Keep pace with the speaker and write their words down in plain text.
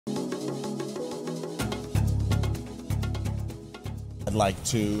I'd like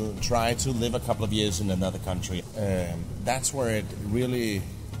to try to live a couple of years in another country. That's where it really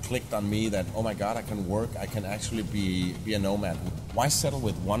clicked on me that, oh my God, I can work, I can actually be a nomad. Why settle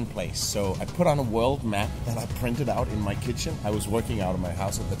with one place? So I put on a world map that I printed out in my kitchen. I was working out of my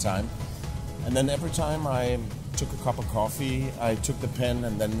house at the time. And then every time I took a cup of coffee, I took the pen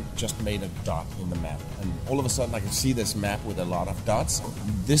and then just made a dot in the map. And all of a sudden I could see this map with a lot of dots.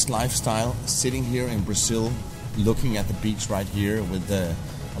 This lifestyle, sitting here in Brazil, looking at the beach right here with a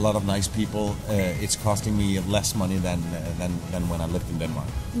lot of nice people, it's costing me less money than when I lived in Denmark.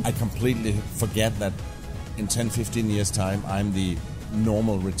 I completely forget that in 10-15 years time I'm the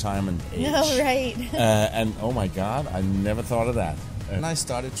normal retirement age. Oh, right. And oh my God, I never thought of that. When I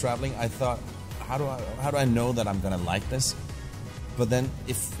started traveling, I thought, how do I know that I'm gonna like this? But then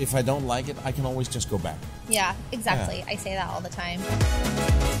if I don't like it, I can always just go back. Yeah, exactly. Yeah. I say that all the time.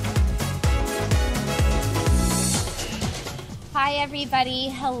 Hi everybody,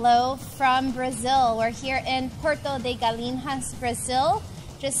 hello from Brazil. We're here in Porto de Galinhas, Brazil,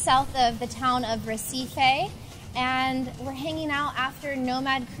 just south of the town of Recife. And we're hanging out after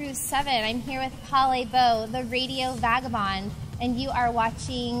Nomad Cruise 7. I'm here with Palle Bo, the radio vagabond, and you are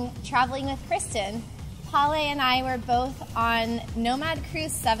watching Traveling with Kristen. Palle and I were both on Nomad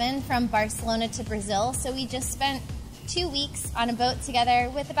Cruise 7 from Barcelona to Brazil, so we just spent 2 weeks on a boat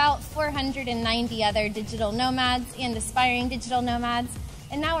together with about 490 other digital nomads and aspiring digital nomads.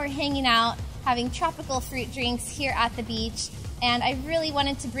 And now we're hanging out, having tropical fruit drinks here at the beach. And I really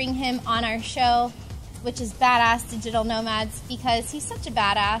wanted to bring him on our show, which is Badass Digital Nomads, because he's such a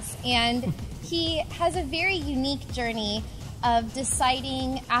badass. And he has a very unique journey of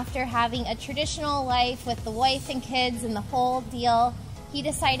deciding, after having a traditional life with the wife and kids and the whole deal, he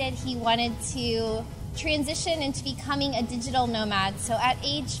decided he wanted to transition into becoming a digital nomad. So at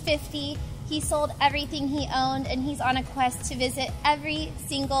age 50, he sold everything he owned and he's on a quest to visit every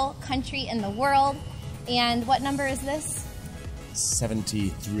single country in the world. And what number is this?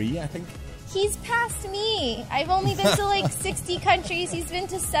 73, I think. He's past me. I've only been to like 60 countries. He's been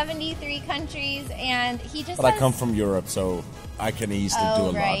to 73 countries and he just But I come from Europe, so I can easily do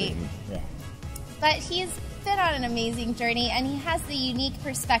a lot. Yeah. But he's been on an amazing journey and he has the unique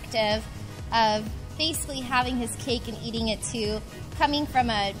perspective of basically having his cake and eating it too, coming from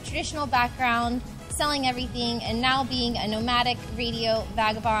a traditional background, selling everything, and now being a nomadic radio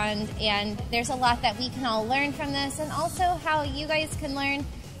vagabond. And there's a lot that we can all learn from this, and also how you guys can learn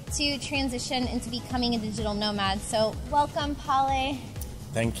to transition into becoming a digital nomad. So welcome, Palle.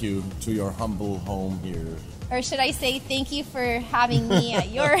 Thank you to your humble home here. Or should I say thank you for having me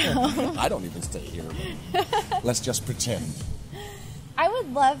at your home? I don't even stay here. Let's just pretend. I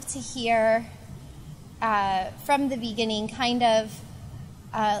would love to hear from the beginning, kind of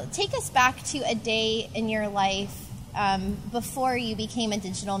take us back to a day in your life before you became a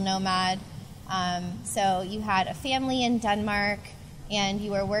digital nomad. So you had a family in Denmark and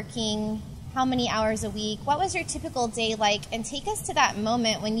you were working how many hours a week? What was your typical day like? And take us to that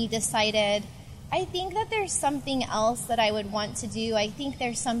moment when you decided, I think that there's something else that I would want to do. I think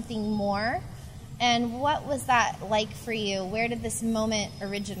there's something more. And what was that like for you? Where did this moment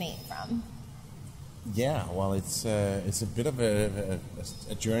originate from? Yeah, well, it's a bit of a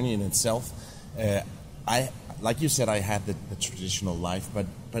journey in itself. Like you said, I had the traditional life, but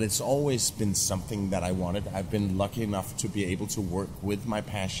it's always been something that I wanted. I've been lucky enough to be able to work with my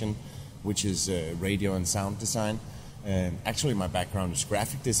passion, which is radio and sound design. Actually, my background is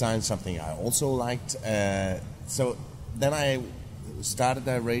graphic design, something I also liked. So then I started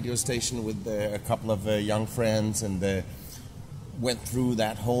a radio station with a couple of young friends and went through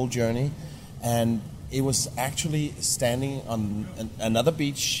that whole journey. And it was actually standing on another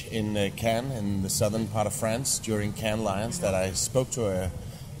beach in Cannes, in the southern part of France, during Cannes Lions, that I spoke to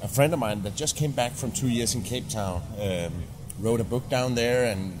a friend of mine that just came back from 2 years in Cape Town, wrote a book down there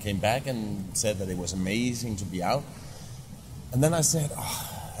and came back and said that it was amazing to be out. And then I said,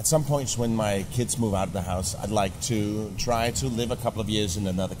 at some point when my kids move out of the house, I'd like to try to live a couple of years in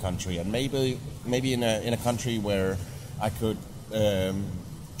another country, and maybe in a country where I could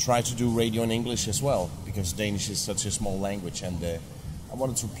try to do radio in English as well, because Danish is such a small language, and I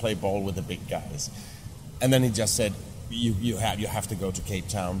wanted to play ball with the big guys. And then he just said, you have to go to Cape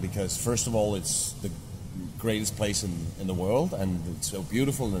Town, because first of all, it's the greatest place in the world, and it's so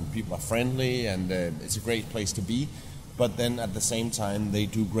beautiful, and people are friendly, and it's a great place to be. But then at the same time, they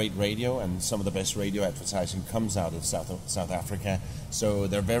do great radio, and some of the best radio advertising comes out of South Africa. So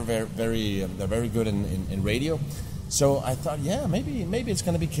they're very good in radio. So I thought, yeah, maybe it's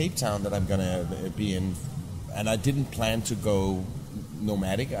going to be Cape Town that I'm going to be in. And I didn't plan to go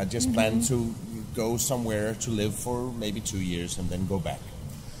nomadic. I just planned to go somewhere to live for maybe 2 years and then go back.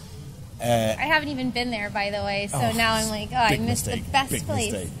 I haven't even been there, by the way, so now I'm like, I missed the best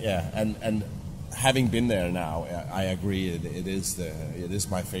place. Mistake. Yeah, and having been there now, I agree, it is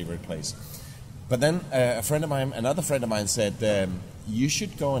my favorite place. But then another friend of mine said, you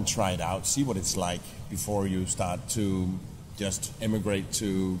should go and try it out, see what it's like before you start to just emigrate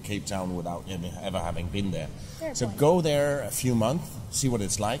to Cape Town without ever having been there. So go there a few months, see what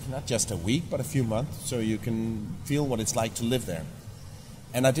it's like, not just a week, but a few months, so you can feel what it's like to live there.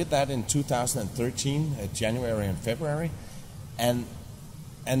 And I did that in 2013, January and February, and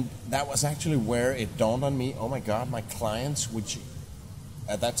that was actually where it dawned on me, oh my God, my clients, which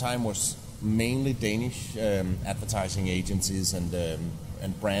at that time was mainly Danish advertising agencies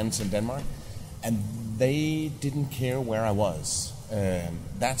and brands in Denmark, and they didn't care where I was.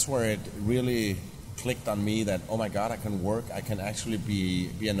 That's where it really clicked on me that, oh my God, I can actually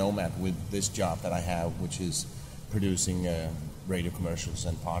be a nomad with this job that I have, which is producing radio commercials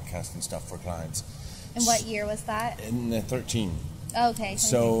and podcasts and stuff for clients. And what year was that? In 13. Okay.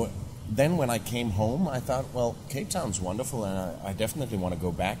 So then when I came home, I thought, well, Cape Town's wonderful and I definitely want to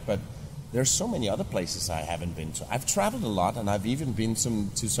go back, but there's so many other places I haven't been to. I've traveled a lot, and I've even been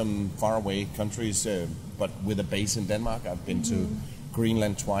to some faraway countries, but with a base in Denmark. I've been to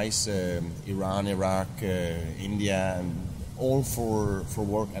Greenland twice, Iran, Iraq, India, and all for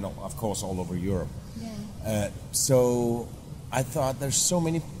work, and of course all over Europe. Yeah. So I thought there's so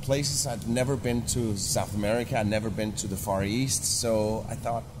many places. I've never been to South America. I've never been to the Far East. So I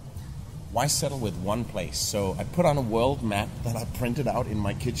thought, why settle with one place? So I put on a world map that I printed out in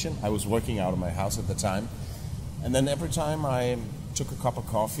my kitchen. I was working out of my house at the time. And then every time I took a cup of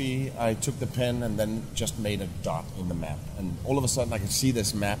coffee, I took the pen and then just made a dot in the map. And all of a sudden I could see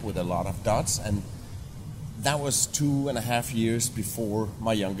this map with a lot of dots. And that was 2.5 years before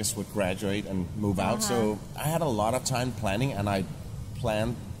my youngest would graduate and move out. So I had a lot of time planning, and I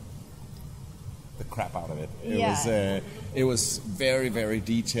planned the crap out of it. It was very, very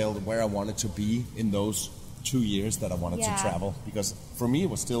detailed where I wanted to be in those 2 years that I wanted to travel, because for me it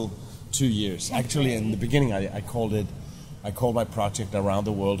was still 2 years. Actually, in the beginning I called my project Around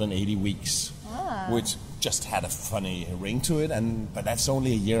the World in 80 Weeks, which just had a funny ring to it, but that's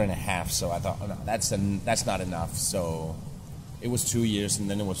only 1.5 years. So I thought, oh, no, that's not enough. So it was 2 years, and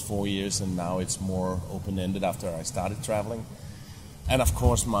then it was 4 years, and now it's more open-ended after I started traveling. And of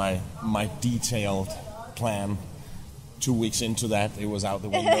course, my detailed plan, 2 weeks into that, it was out the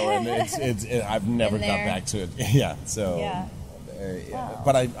window, and I've never got back to it.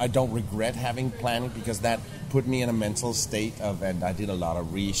 But I don't regret having planning, because that put me in a mental state and I did a lot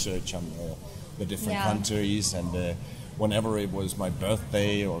of research on the different countries, and whenever it was my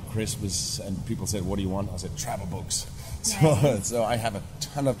birthday or Christmas and people said, what do you want? I said, travel books. So I have a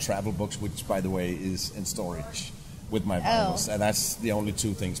ton of travel books, which, by the way, is in storage with my vinyls. And that's the only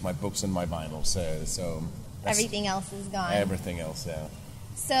two things, my books and my vinyls. So everything else is gone. Everything else, yeah.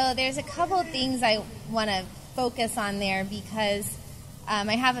 So there's a couple of things I want to focus on there, because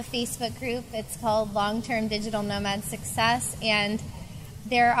I have a Facebook group. It's called Long-Term Digital Nomad Success, and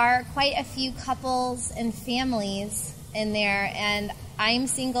there are quite a few couples and families in there, and I'm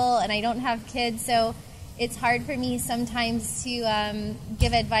single and I don't have kids, so it's hard for me sometimes to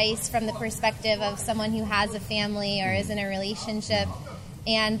give advice from the perspective of someone who has a family or is in a relationship.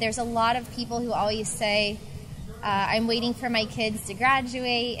 And there's a lot of people who always say, I'm waiting for my kids to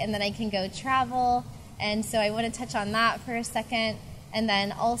graduate and then I can go travel. And so I want to touch on that for a second. And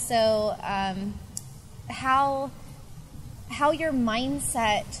then also how your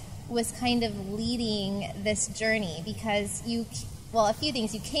mindset was kind of leading this journey, because a few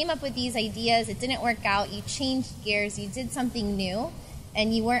things. You came up with these ideas, it didn't work out, you changed gears, you did something new,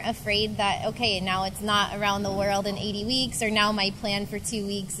 and you weren't afraid that, okay, now it's not around the world in 80 weeks, or now my plan for 2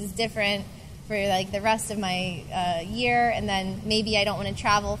 weeks is different for like the rest of my year, and then maybe I don't want to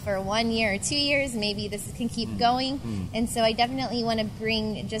travel for 1 year or 2 years, maybe this can keep going. And so I definitely want to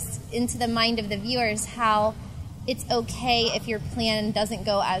bring just into the mind of the viewers how it's okay if your plan doesn't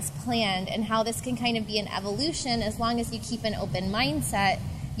go as planned, and how this can kind of be an evolution. As long as you keep an open mindset,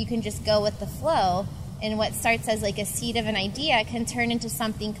 you can just go with the flow, and what starts as like a seed of an idea can turn into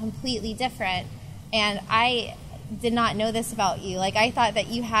something completely different. And I did not know this about you. Like, I thought that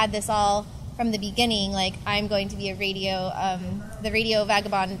you had this all from the beginning, like, I'm going to be a the radio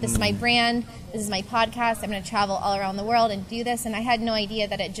Vagabond. This is my brand. This is my podcast. I'm going to travel all around the world and do this. And I had no idea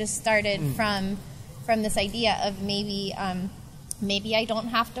that it just started from this idea of maybe I don't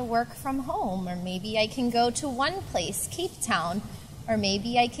have to work from home, or maybe I can go to one place, Cape Town, or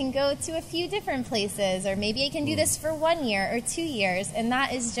maybe I can go to a few different places, or maybe I can do this for 1 year or 2 years. And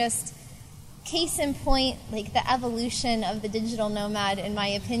that is just case in point, like the evolution of the digital nomad, in my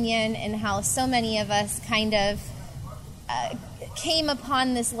opinion, and how so many of us kind of came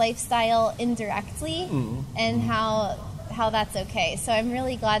upon this lifestyle indirectly, and how that's okay. So I'm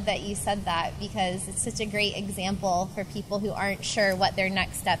really glad that you said that, because it's such a great example for people who aren't sure what their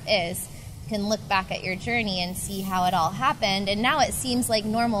next step is. You can look back at your journey and see how it all happened, and now it seems like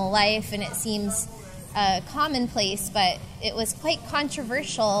normal life, and it seems commonplace, but it was quite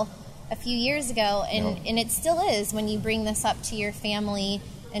controversial a few years ago, and it still is. When you bring this up to your family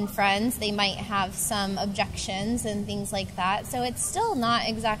and friends, they might have some objections and things like that. So it's still not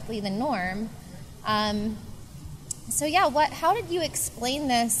exactly the norm. So yeah, how did you explain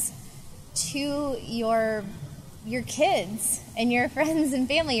this to your kids and your friends and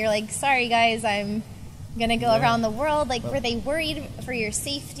family? You're like, sorry guys, I'm gonna go around the world. Like, were they worried for your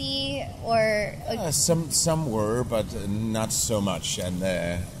safety, or some were, but not so much. And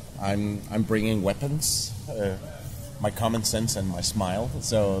I'm bringing weapons, my common sense and my smile.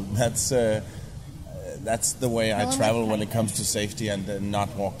 So that's the way I travel when it comes to safety, and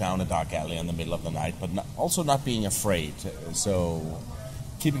not walk down a dark alley in the middle of the night, but also not being afraid. So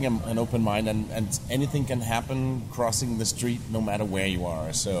keeping an open mind, and anything can happen crossing the street, no matter where you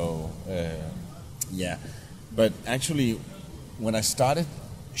are. So yeah, but actually, when I started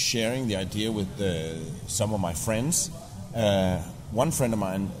sharing the idea with some of my friends, one friend of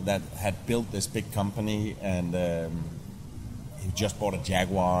mine that had built this big company, and he just bought a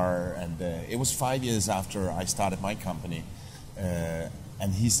Jaguar, and it was 5 years after I started my company,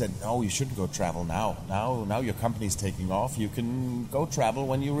 and he said, "Oh, you shouldn't go travel now. Now your company's taking off. You can go travel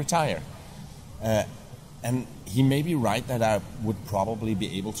when you retire." And he may be right that I would probably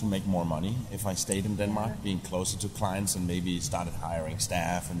be able to make more money if I stayed in Denmark, being closer to clients, and maybe started hiring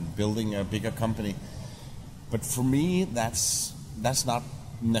staff and building a bigger company. But for me, that's not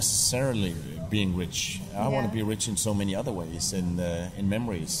necessarily being rich. I want to be rich in so many other ways, in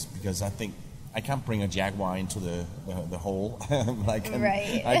memories, because I think I can't bring a Jaguar into the hole.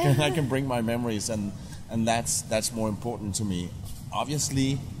 I can bring my memories, and that's more important to me.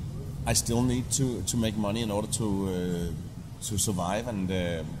 Obviously, I still need to make money in order to survive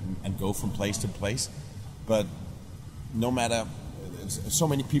and go from place to place. But no matter, so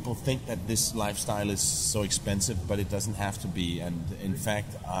many people think that this lifestyle is so expensive, but it doesn't have to be. And in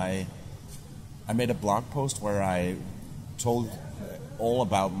fact, I made a blog post where I told all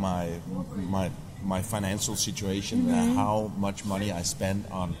about my financial situation, how much money I spend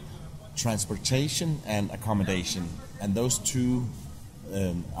on transportation and accommodation, and those two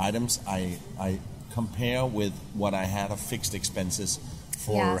items I compare with what I had of fixed expenses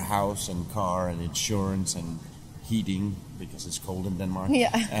for house and car and insurance and heating, because it's cold in Denmark,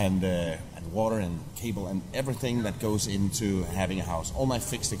 and water and cable and everything that goes into having a house, all my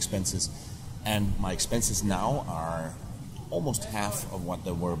fixed expenses. And my expenses now are almost half of what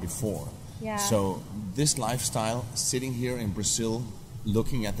they were before. So this lifestyle, sitting here in Brazil,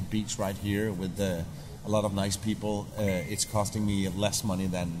 looking at the beach right here with a lot of nice people, it's costing me less money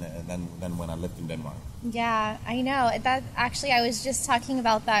than when I lived in Denmark. Yeah, I know. That actually, I was just talking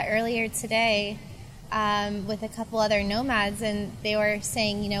about that earlier today with a couple other nomads, and they were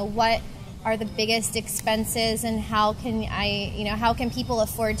saying, what are the biggest expenses, and how can people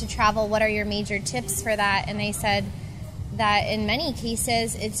afford to travel? What are your major tips for that? And they said that in many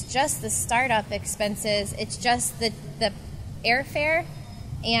cases, it's just the startup expenses. It's just the airfare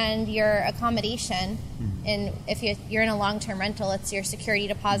and your accommodation. And if you're in a long-term rental, it's your security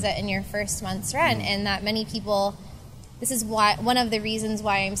deposit and your first month's rent. And that many people, this is one of the reasons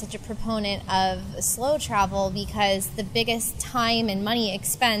why I'm such a proponent of slow travel, because the biggest time and money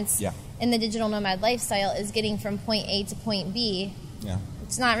expense in the digital nomad lifestyle is getting from point A to point B.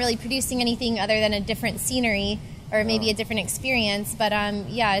 It's not really producing anything other than a different scenery or maybe a different experience, but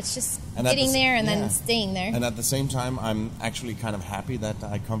it's just getting there and then staying there. And at the same time, I'm actually kind of happy that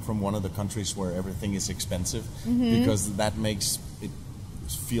I come from one of the countries where everything is expensive, because that makes it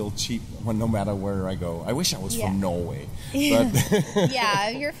feel cheap no matter where I go. I wish I was from Norway. But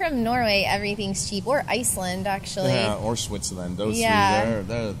if you're from Norway, everything's cheap. Or Iceland, actually. Or Switzerland. Those three,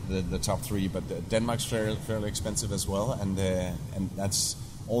 they're the top three. But Denmark's fairly expensive as well, and that's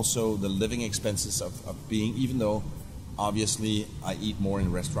also the living expenses of being, even though obviously I eat more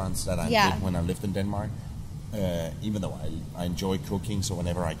in restaurants than I did when I lived in Denmark, even though I enjoy cooking, so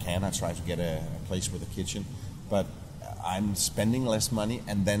whenever I can I try to get a place with a kitchen, but I'm spending less money.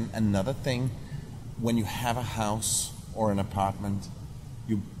 And then another thing, when you have a house or an apartment,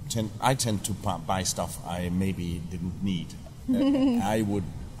 I tend to buy stuff I maybe didn't need.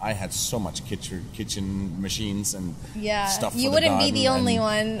 I had so much kitchen machines and stuff. You wouldn't be the only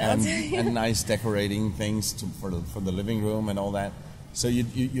one. And nice decorating things for the living room and all that. So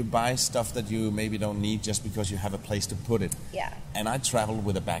you buy stuff that you maybe don't need just because you have a place to put it. Yeah. And I travel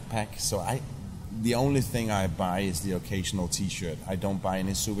with a backpack, so the only thing I buy is the occasional T-shirt. I don't buy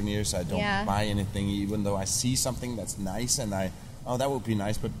any souvenirs. I don't buy anything, even though I see something that's nice and that would be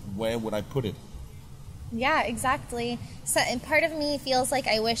nice, but where would I put it? Yeah, exactly. So, and part of me feels like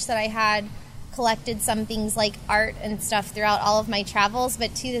I wish that I had collected some things like art and stuff throughout all of my travels,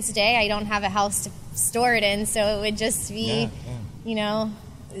 but to this day I don't have a house to store it in, so it would just be,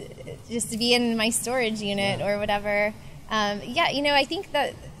 just to be in my storage unit or whatever. I think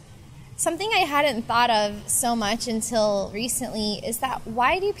that something I hadn't thought of so much until recently is that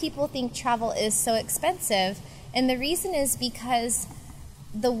why do people think travel is so expensive? And the reason is because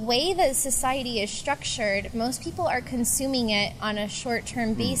the way that society is structured, most people are consuming it on a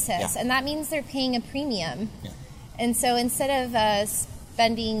short-term basis, and that means they're paying a premium. Yeah. And so instead of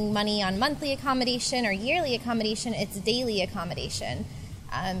spending money on monthly accommodation or yearly accommodation, it's daily accommodation.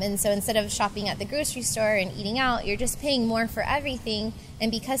 And so instead of shopping at the grocery store and eating out, you're just paying more for everything. And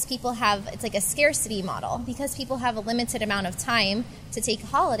because people it's like a scarcity model, because people have a limited amount of time to take a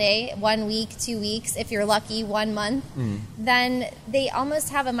holiday, 1 week, 2 weeks, if you're lucky, 1 month, then they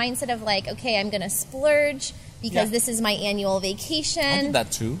almost have a mindset of like, okay, I'm going to splurge because this is my annual vacation. I did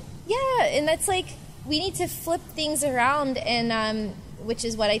that too. Yeah, and that's like, we need to flip things around, and which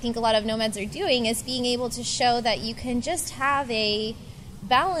is what I think a lot of nomads are doing, is being able to show that you can just have a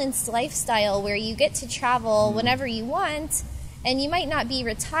balanced lifestyle where you get to travel whenever you want, and you might not be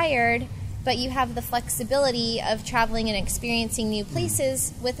retired, but you have the flexibility of traveling and experiencing new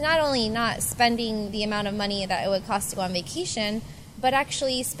places with not only not spending the amount of money that it would cost to go on vacation, but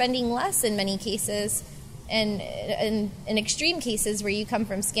actually spending less in many cases. And in extreme cases where you come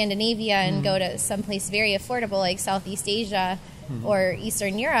from Scandinavia and go to someplace very affordable like Southeast Asia or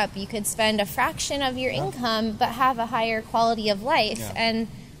Eastern Europe, you could spend a fraction of your income but have a higher quality of life. Yeah. And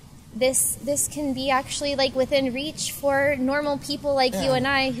this can be actually like within reach for normal people like you and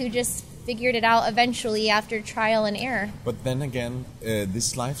I who just figured it out eventually after trial and error. But then again,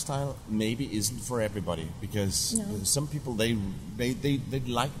 this lifestyle maybe isn't for everybody, because some people they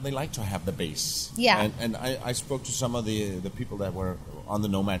like to have the base. Yeah. And I spoke to some of the people that were on the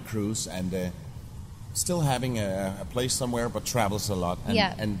Nomad cruise, and still having a place somewhere, but travels a lot.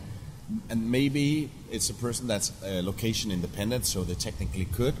 And and maybe it's a person that's location independent, so they technically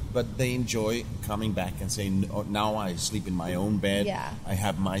could, but they enjoy coming back and saying, oh, now I sleep in my own bed, I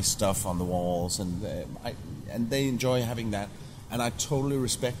have my stuff on the walls, and they enjoy having that, and I totally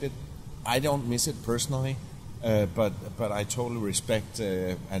respect it. I don't miss it personally, but I totally respect,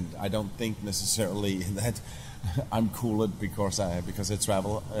 and I don't think necessarily that I'm cooler because I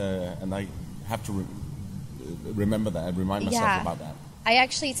travel, and I have to remember that, remind myself about that. I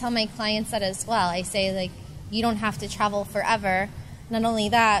actually tell my clients that as well. I say, like, you don't have to travel forever. Not only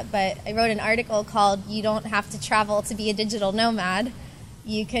that, but I wrote an article called "You Don't Have to Travel to Be a Digital Nomad."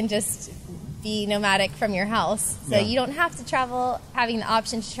 You can just be nomadic from your house. So you don't have to travel. Having the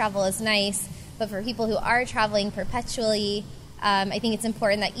option to travel is nice. But for people who are traveling perpetually, I think it's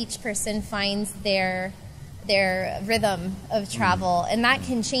important that each person finds their rhythm of travel. And that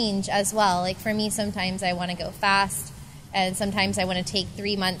can change as well. Like for me, sometimes I want to go fast. And sometimes I want to take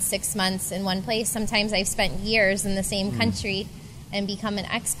 3 months, 6 months in one place. Sometimes I've spent years in the same country and become an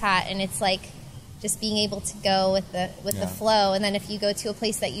expat. And it's like just being able to go with the flow. And then if you go to a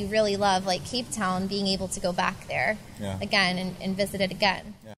place that you really love, like Cape Town, being able to go back there again and visit it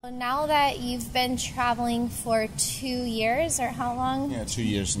again. Yeah. So now that you've been traveling for 2 years, or how long? Yeah, 2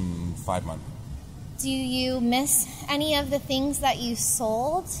 years and 5 months. Do you miss any of the things that you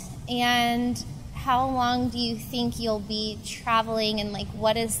sold? And how long do you think you'll be traveling, and like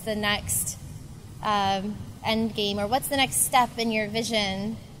what is the next end game, or what's the next step in your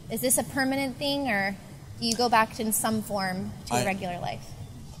vision? Is this a permanent thing, or do you go back in some form to a regular life?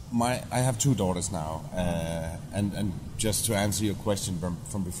 I have 2 daughters now, and just to answer your question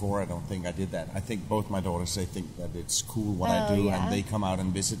from before, I don't think I did that. I think both my daughters, they think that it's cool what I do, and they come out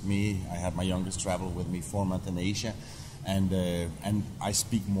and visit me. I had my youngest travel with me 4 months in Asia, and I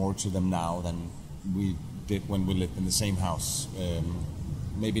speak more to them now than we did when we lived in the same house.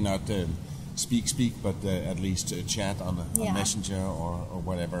 Maybe not speak, but at least chat on Messenger or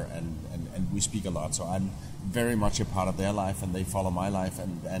whatever, and we speak a lot. So I'm very much a part of their life, and they follow my life,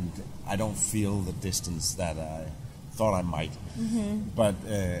 and I don't feel the distance that I thought I might. But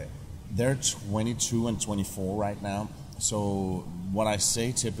they're 22 and 24 right now. So what I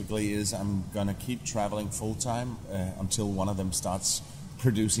say typically is I'm gonna keep traveling full time until one of them starts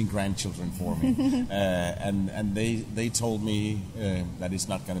producing grandchildren for me, and they told me that it's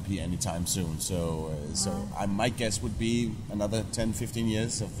not going to be anytime soon. So my guess would be another 10-15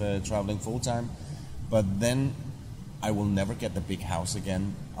 years of traveling full time, but then I will never get the big house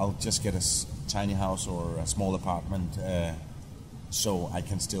again. I'll just get a tiny house or a small apartment, so I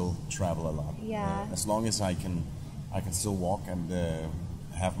can still travel a lot. Yeah. As long as I can still walk and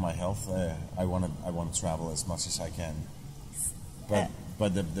have my health. I want to travel as much as I can.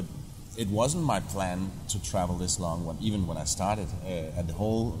 But it wasn't my plan to travel this long. Even when I started, and the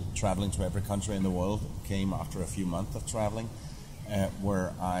whole traveling to every country in the world came after a few months of traveling,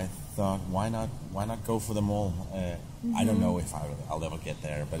 where I thought, why not go for them all? I don't know if I'll ever get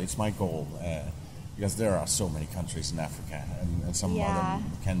there, but it's my goal, because there are so many countries in Africa, and some of them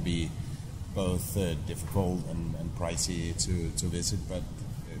can be both difficult and pricey to visit, but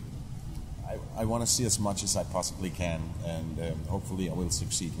I want to see as much as I possibly can, and hopefully I will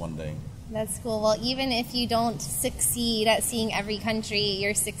succeed one day. That's cool. Well, even if you don't succeed at seeing every country,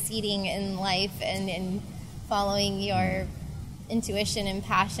 you're succeeding in life and in following your intuition and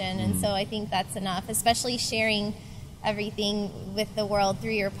passion, and so I think that's enough, especially sharing everything with the world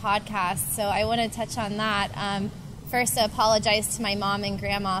through your podcast. So I want to touch on that. First, I apologize to my mom and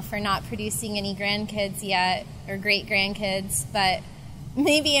grandma for not producing any grandkids yet, or great-grandkids, but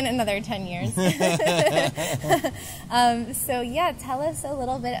maybe in another 10 years. So tell us a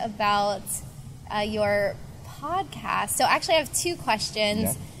little bit about your podcast. So actually I have two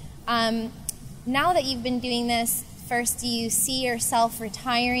questions. Yeah. Now that you've been doing this, first, do you see yourself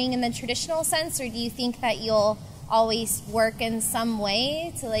retiring in the traditional sense, or do you think that you'll always work in some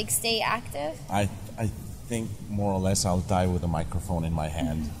way to stay active? I think more or less I'll die with a microphone in my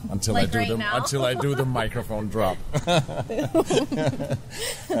hand until I do the microphone drop.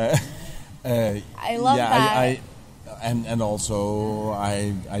 I love that. And also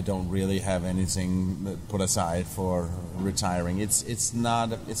I don't really have anything put aside for retiring. It's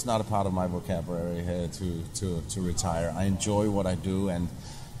not a part of my vocabulary to retire. I enjoy what I do, and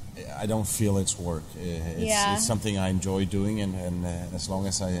I don't feel it's work. It's something I enjoy doing, and as long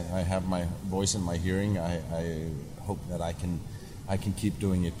as I have my voice and my hearing, I hope that I can keep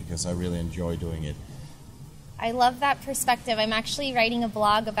doing it, because I really enjoy doing it. I love that perspective. I'm actually writing a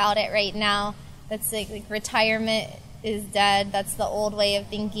blog about it right now. That's like retirement is dead. That's the old way of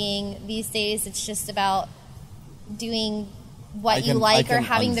thinking. These days, it's just about doing what you like, or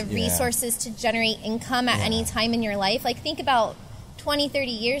having the resources to generate income at any time in your life. Think about 20, 30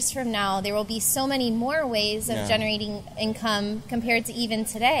 years from now, there will be so many more ways of generating income compared to even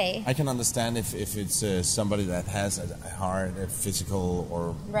today. I can understand if it's somebody that has a hard physical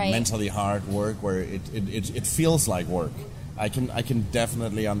or mentally hard work where it feels like work. I can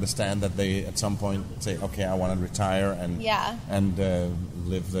definitely understand that they at some point say, okay, I want to retire and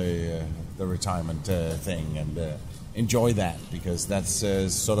live the retirement thing and enjoy that, because that's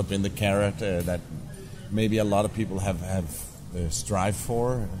sort of been the carrot that maybe a lot of people have strive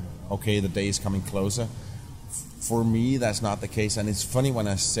for. Okay, the day is coming closer. For me, that's not the case, and it's funny when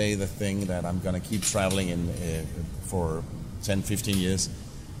I say the thing that I'm going to keep traveling in for 10-15 years.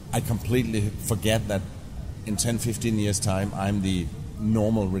 I completely forget that in 10-15 years time I'm the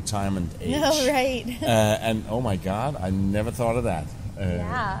normal retirement age. Oh, right. And oh my God, I never thought of that.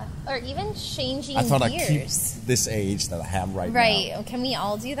 Or even changing I thought years. I'd keep this age that I have right now. Right. Can we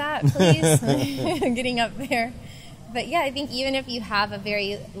all do that, please? Getting up there. But I think even if you have a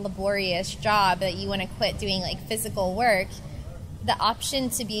very laborious job that you want to quit doing physical work, the option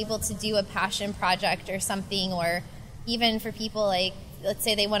to be able to do a passion project or something, or even for people let's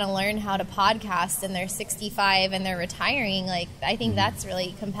say they want to learn how to podcast and they're 65 and they're retiring, I think that's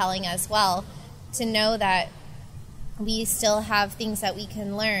really compelling as well, to know that we still have things that we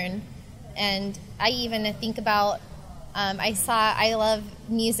can learn. And I even think about I love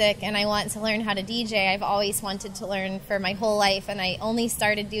music and I want to learn how to DJ. I've always wanted to learn for my whole life, and I only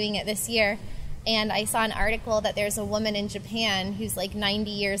started doing it this year. And I saw an article that there's a woman in Japan who's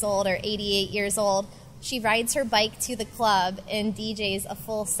 90 years old or 88 years old. She rides her bike to the club and DJs a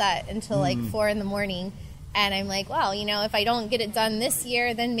full set until 4 in the morning. And I'm wow, if I don't get it done this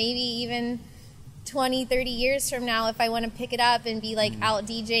year, then maybe even 20, 30 years from now, if I want to pick it up and be out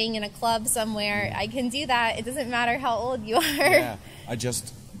DJing in a club somewhere, I can do that. It doesn't matter how old you are. Yeah, I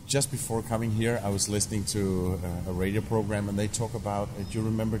just before coming here, I was listening to a radio program, and they talk about, do you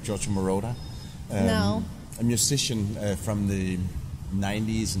remember Giorgio Moroder? No. A musician from the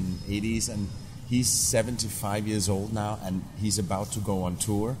 90s and 80s, and he's 75 years old now, and he's about to go on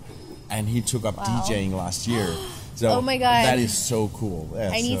tour, and he took up DJing last year. So oh my God. That is so cool. Yeah,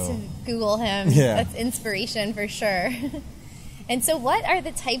 I need to Google him. Yeah. That's inspiration for sure. And so what are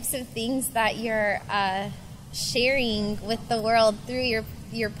the types of things that you're sharing with the world through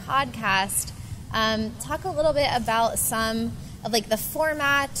your podcast? Talk a little bit about some of like the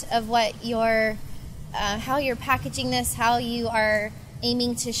format of what your how you're packaging this, how you are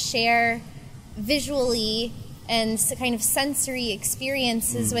aiming to share visually and kind of sensory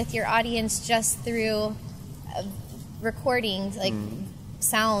experiences with your audience just through recordings, like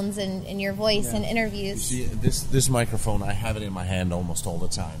sounds and your voice and interviews. You see, this microphone, I have it in my hand almost all the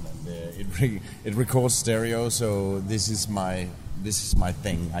time, and it records stereo. So this is my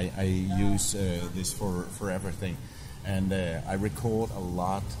thing. I use this for everything, and I record a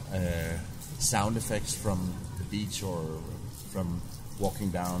lot sound effects from the beach or from walking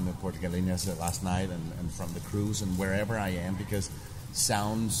down the Portugalinias last night and from the cruise and wherever I am, because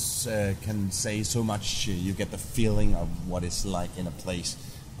sounds can say so much. You get the feeling of what it's like in a place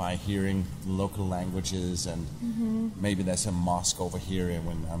by hearing local languages, and maybe there's a mosque over here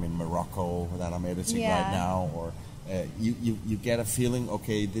when I'm in Morocco that I'm editing right now, or you get a feeling,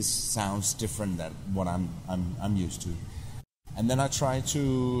 okay, this sounds different than what I'm used to. And then I try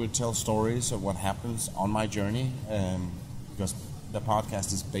to tell stories of what happens on my journey, because the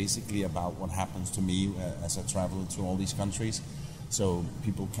podcast is basically about what happens to me as I travel to all these countries, so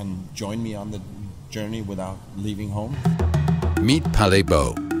people can join me on the journey without leaving home. Meet Palle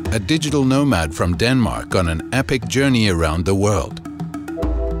Bo, a digital nomad from Denmark on an epic journey around the world.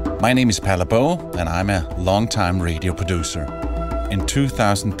 My name is Palle Bo, and I'm a long-time radio producer. In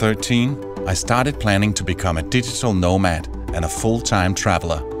 2013, I started planning to become a digital nomad and a full-time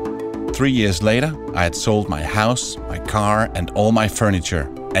traveler. 3 years later, I had sold my house, my car, and all my furniture.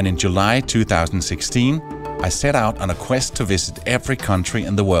 And in July 2016, I set out on a quest to visit every country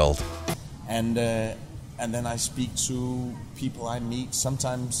in the world. And then I speak to people I meet.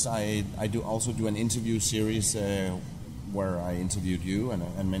 Sometimes I also do an interview series where I interviewed you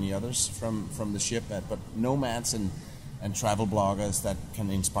and many others from the ship. But nomads and travel bloggers that can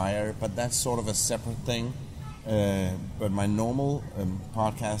inspire. But that's sort of a separate thing. But my normal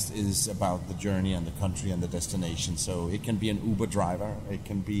podcast is about the journey and the country and the destination. So it can be an Uber driver, it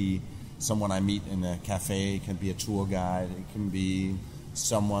can be someone I meet in a cafe, it can be a tour guide, it can be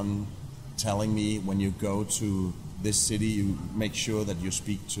someone telling me, when you go to this city, you make sure that you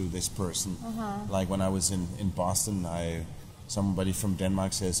speak to this person. Like when I was in Boston, somebody from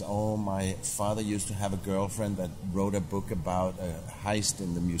Denmark says, oh, my father used to have a girlfriend that wrote a book about a heist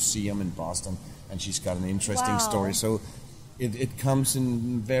in the museum in Boston, and she's got an interesting story. So it comes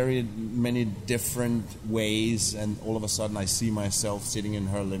in very many different ways, and all of a sudden I see myself sitting in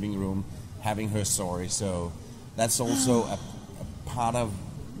her living room having her story. So that's also a part of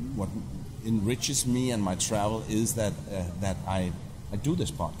what enriches me and my travel, is that I do this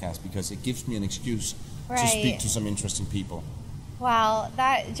podcast because it gives me an excuse to speak to some interesting people. Wow,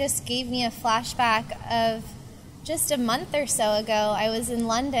 that just gave me a flashback of just a month or so ago. I was in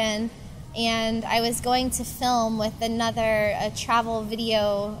London, and I was going to film with a travel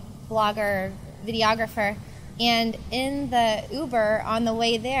video blogger, videographer, and in the Uber on the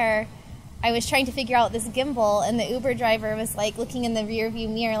way there, I was trying to figure out this gimbal, and the Uber driver was like looking in the rearview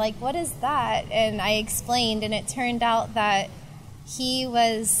mirror like, what is that? And I explained, and it turned out that he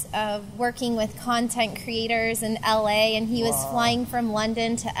was working with content creators in LA, and he was flying from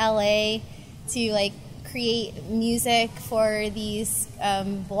London to LA to like create music for these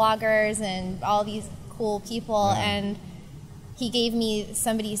bloggers and all these cool people. And he gave me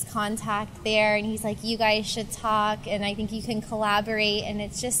somebody's contact there, and he's like, you guys should talk, and I think you can collaborate. And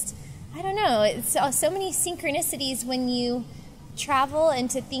it's just, I don't know, it's so many synchronicities when you travel, and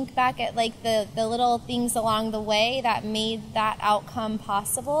to think back at like the little things along the way that made that outcome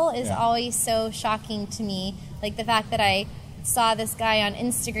possible is always so shocking to me. Like the fact that I saw this guy on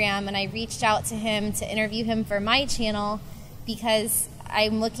Instagram and I reached out to him to interview him for my channel because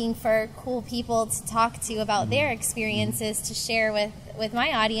I'm looking for cool people to talk to about their experiences to share with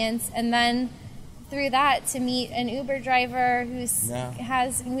my audience, and then through that to meet an Uber driver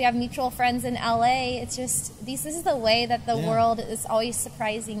we have mutual friends in LA. It's just this is the way that the world is always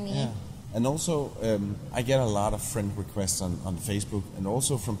surprising me. And also I get a lot of friend requests on Facebook, and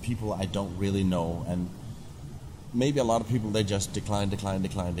also from people I don't really know, and maybe a lot of people, they just decline.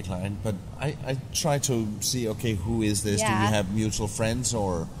 But I try to see, okay, who is this? Do we have mutual friends,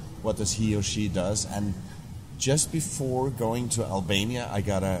 or what does he or she does? And just before going to Albania, I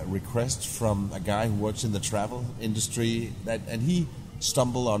got a request from a guy who works in the travel industry, and he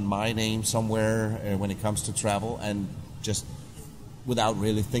stumbled on my name somewhere when it comes to travel, and just without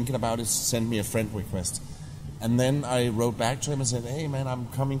really thinking about it, sent me a friend request. And then I wrote back to him and said, hey man, I'm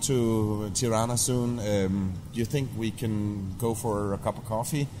coming to Tirana soon. Do you think we can go for a cup of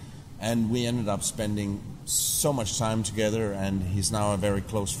coffee? And we ended up spending so much time together, and he's now a very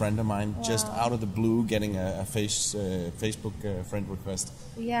close friend of mine. Wow. Just out of the blue, getting a Facebook friend request.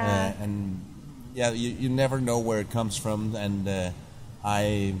 Yeah. And yeah, you never know where it comes from, and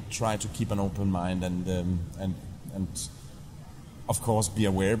I try to keep an open mind and of course be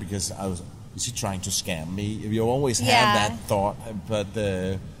aware, because is he trying to scam me? You always have that thought, but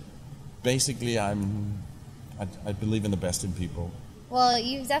basically I believe in the best in people. Well,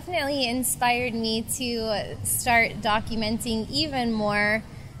 you've definitely inspired me to start documenting even more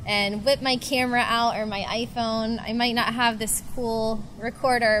and whip my camera out, or my iPhone. I might not have this cool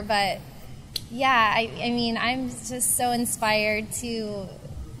recorder, but yeah, I mean, I'm just so inspired to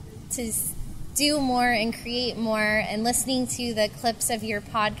do more and create more, and listening to the clips of your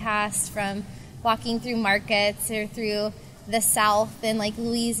podcast from walking through markets or through the South and like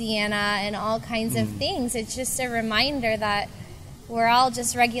Louisiana and all kinds of things. It's just a reminder that we're all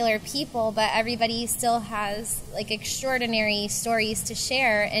just regular people, but everybody still has like extraordinary stories to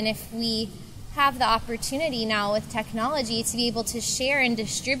share. And if we have the opportunity now with technology to be able to share and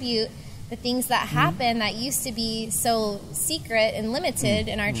distribute the things that happen that used to be so secret and limited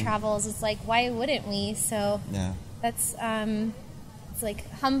in our travels, it's like, why wouldn't we? So that's it's like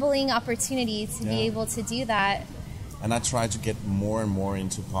humbling opportunity to be able to do that. And I try to get more and more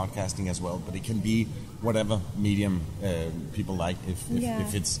into podcasting as well, but it can be whatever medium people like.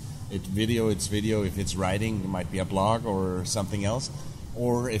 If it's video, it's video. If it's writing, it might be a blog or something else.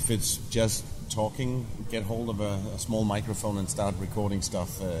 Or if it's just talking, get hold of a small microphone and start recording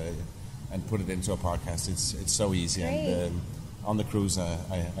stuff and put it into a podcast. It's so easy. Great. And on the cruise,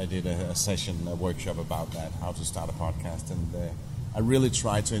 I did a session, a workshop about that, how to start a podcast. And I really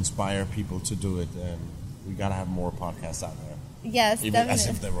try to inspire people to do it. We got to have more podcasts out there. Yes, even definitely. As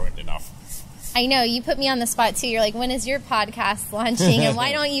if there weren't enough. I know, you put me on the spot too. You're like, when is your podcast launching? And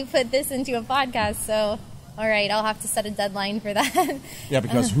why don't you put this into a podcast? So, all right, I'll have to set a deadline for that. Yeah,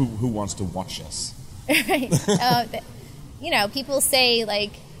 because who wants to watch us? Right. People say,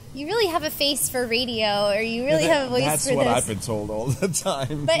 like, you really have a face for radio, or you really have a voice for this. That's what I've been told all the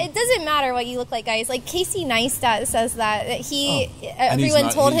time. But it doesn't matter what you look like, guys. Like, Casey Neistat says that everyone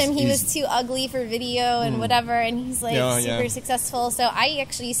told him he was too ugly for video and whatever, and he's like super successful. So I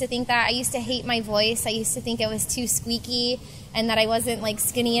actually used to think that. I used to hate my voice. I used to think it was too squeaky, and that I wasn't like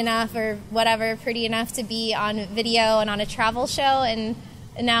skinny enough or whatever, pretty enough to be on video and on a travel show. And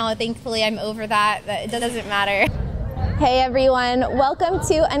now, thankfully, I'm over that. That it doesn't matter. Hey everyone, welcome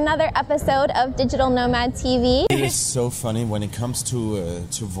to another episode of Digital Nomad TV. It is so funny when it comes to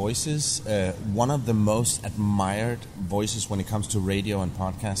voices. One of the most admired voices when it comes to radio and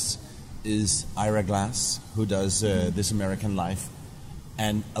podcasts is Ira Glass, who does This American Life.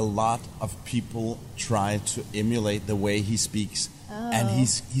 And a lot of people try to emulate the way he speaks. Oh. And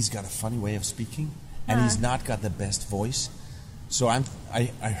he's got a funny way of speaking, and he's not got the best voice. So I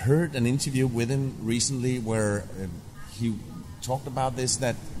heard an interview with him recently where he talked about this,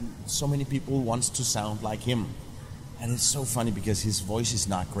 that so many people wants to sound like him. And it's so funny because his voice is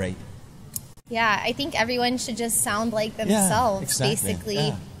not great. Yeah, I think everyone should just sound like themselves,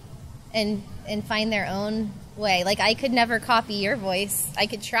 basically, and find their own way. Like, I could never copy your voice. I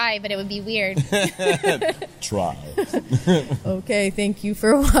could try, but it would be weird. Try. Okay, thank you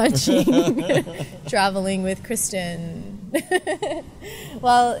for watching Traveling with Kristen.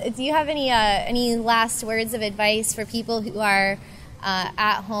 Well, do you have any last words of advice for people who are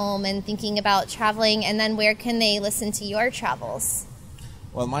at home and thinking about traveling, and then where can they listen to your travels?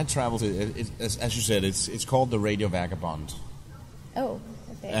 Well, my travels, as you said, it's called the Radio Vagabond. Oh,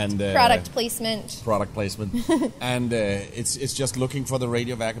 okay. And product placement. And it's just looking for the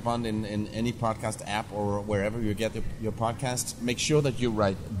Radio Vagabond in any podcast app or wherever you get your podcast. Make sure that you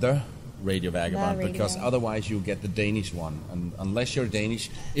write the Radio Vagabond, because otherwise you get the Danish one. And unless you're Danish,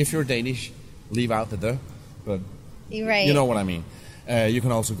 if you're Danish, leave out the. But right. You know what I mean. You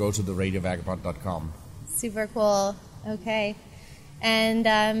can also go to theradiovagabond.com. Super cool. Okay. And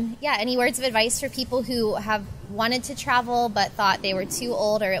any words of advice for people who have wanted to travel but thought they were too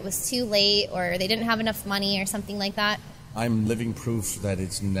old, or it was too late, or they didn't have enough money or something like that? I'm living proof that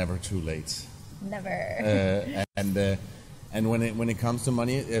it's never too late. Never. And when it comes to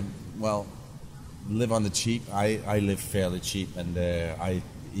money, live on the cheap. I live fairly cheap, and I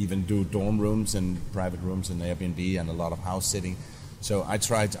even do dorm rooms and private rooms and Airbnb and a lot of house sitting. So I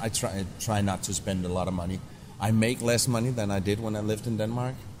try not to spend a lot of money. I make less money than I did when I lived in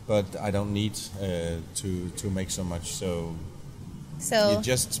Denmark, but I don't need to make so much. So you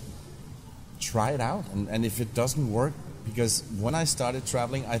just try it out, and if it doesn't work, because when I started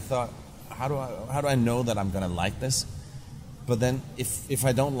traveling, I thought, how do I know that I'm gonna like this? But then if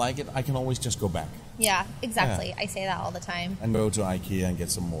I don't like it, I can always just go back. Yeah, exactly. Yeah. I say that all the time. And go to IKEA and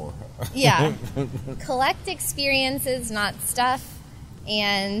get some more. Yeah. Collect experiences, not stuff.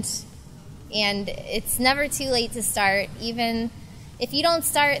 And it's never too late to start. Even if you don't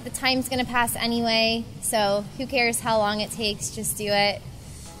start, the time's going to pass anyway. So who cares how long it takes? Just do it.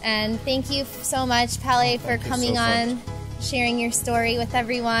 And thank you so much, Palle, for coming on, sharing your story with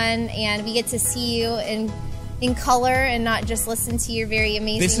everyone. And we get to see you in color and not just listen to your very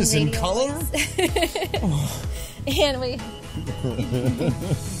amazing This is radio in color?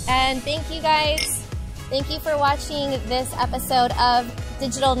 And thank you guys. Thank you for watching this episode of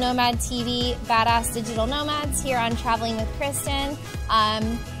Digital Nomad TV, Badass Digital Nomads here on Traveling with Kristen.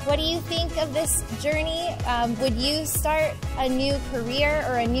 What do you think of this journey? Would you start a new career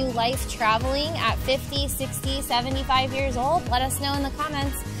or a new life traveling at 50, 60, 75 years old? Let us know in the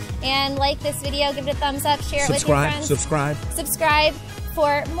comments. And like this video, give it a thumbs up, share it with your friends. Subscribe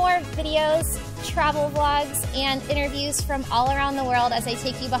for more videos, travel vlogs, and interviews from all around the world as I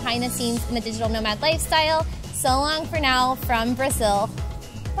take you behind the scenes in the digital nomad lifestyle. So long for now from Brazil.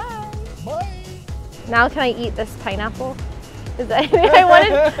 Bye. Bye. Now can I eat this pineapple?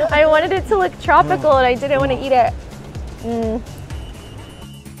 I wanted it to look tropical and I didn't want to eat it.